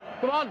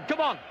Come on, come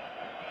on.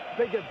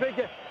 Bigger,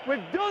 bigger. We've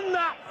done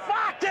that.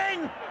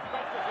 Farting!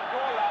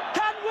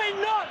 Can we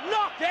not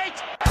knock it?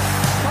 5-1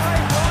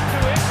 to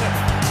England.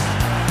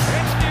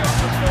 Rescue on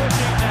the score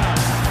sheet now.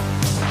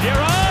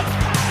 Gerrard.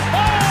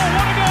 Oh,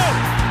 what a goal!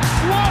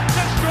 What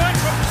a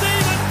strike from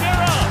Steven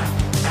Gerrard.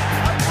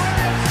 A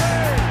brilliant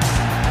save.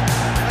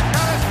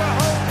 McAllister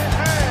holds his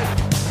head.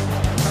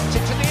 Comes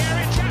into the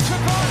area, chance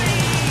for Vardy.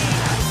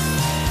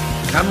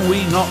 Can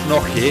We Not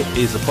Knock It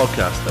is a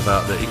podcast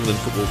about the England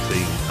football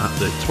team at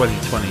the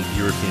 2020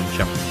 European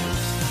Championships.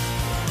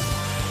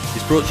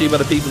 It's brought to you by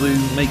the people who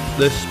make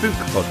the Spook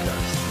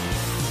podcast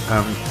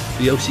and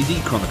the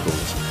OCD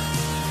Chronicles,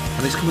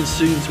 and it's coming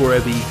soon to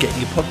wherever you get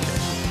your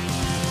podcasts.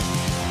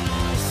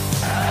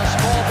 The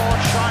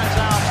scoreboard shines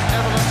out.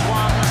 Netherlands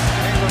 1,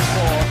 England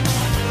 4.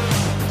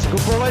 It's a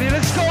good ball,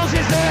 and Scholes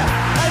is there.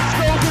 And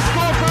Scholes has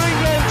scored for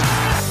England.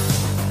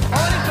 Oh,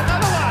 and it's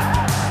another one.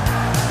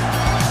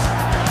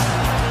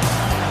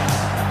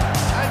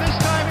 And this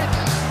time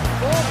it's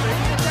 4-3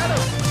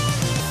 Italy.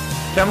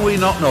 Can We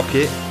Not Knock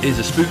It is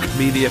a Spook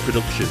Media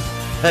production.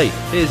 Hey,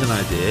 here's an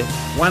idea.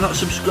 Why not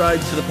subscribe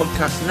to the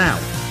podcast now?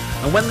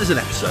 And when there's an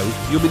episode,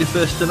 you'll be the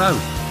first to know.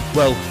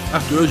 Well,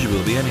 after us you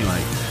will be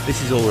anyway.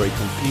 This is all very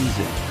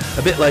confusing.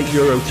 A bit like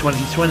Euro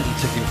 2020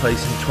 taking place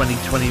in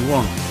 2021.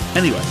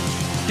 Anyway,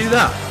 do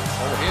that.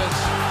 Oh, here's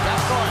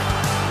Gascoigne.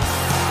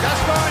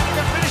 Gascoigne, you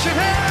can finish it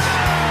here.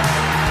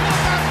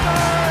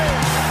 Gascoigne.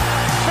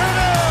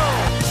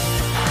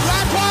 2-0.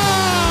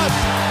 Lampard.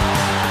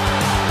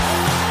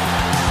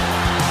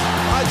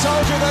 I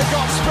told you they've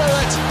got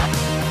spirit.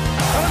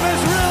 And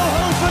there's real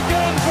hope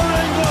again for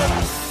England.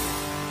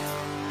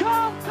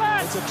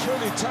 Carlton! It's a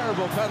truly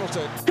terrible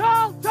penalty.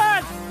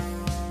 Carlton!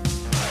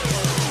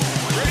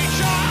 Great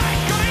shot.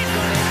 Got it.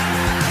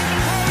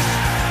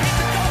 Hit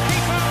the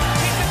goalkeeper.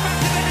 Hit the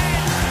back of the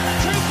net.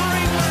 2 for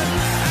England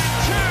and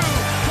 2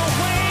 for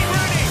Wayne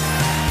Rooney.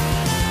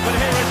 But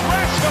here is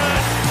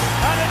Rashford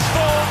and it's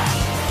 4.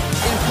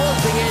 The important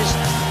thing is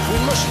we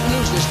mustn't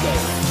lose this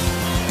game.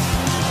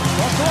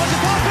 Cross towards the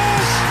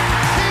purpose.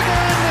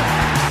 Keegan.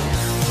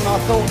 And I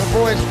thought the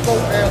boys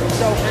fought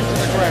themselves into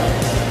the ground.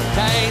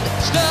 Kane,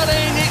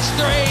 Sterling, it's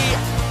 3.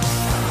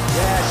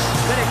 Yes,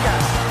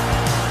 Lineker.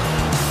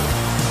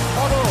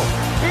 Hoddle.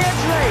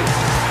 Beardsley.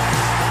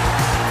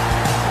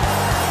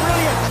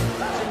 Brilliant.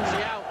 That's in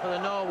the out for the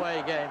Norway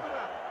game.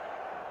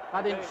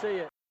 I didn't see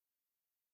it.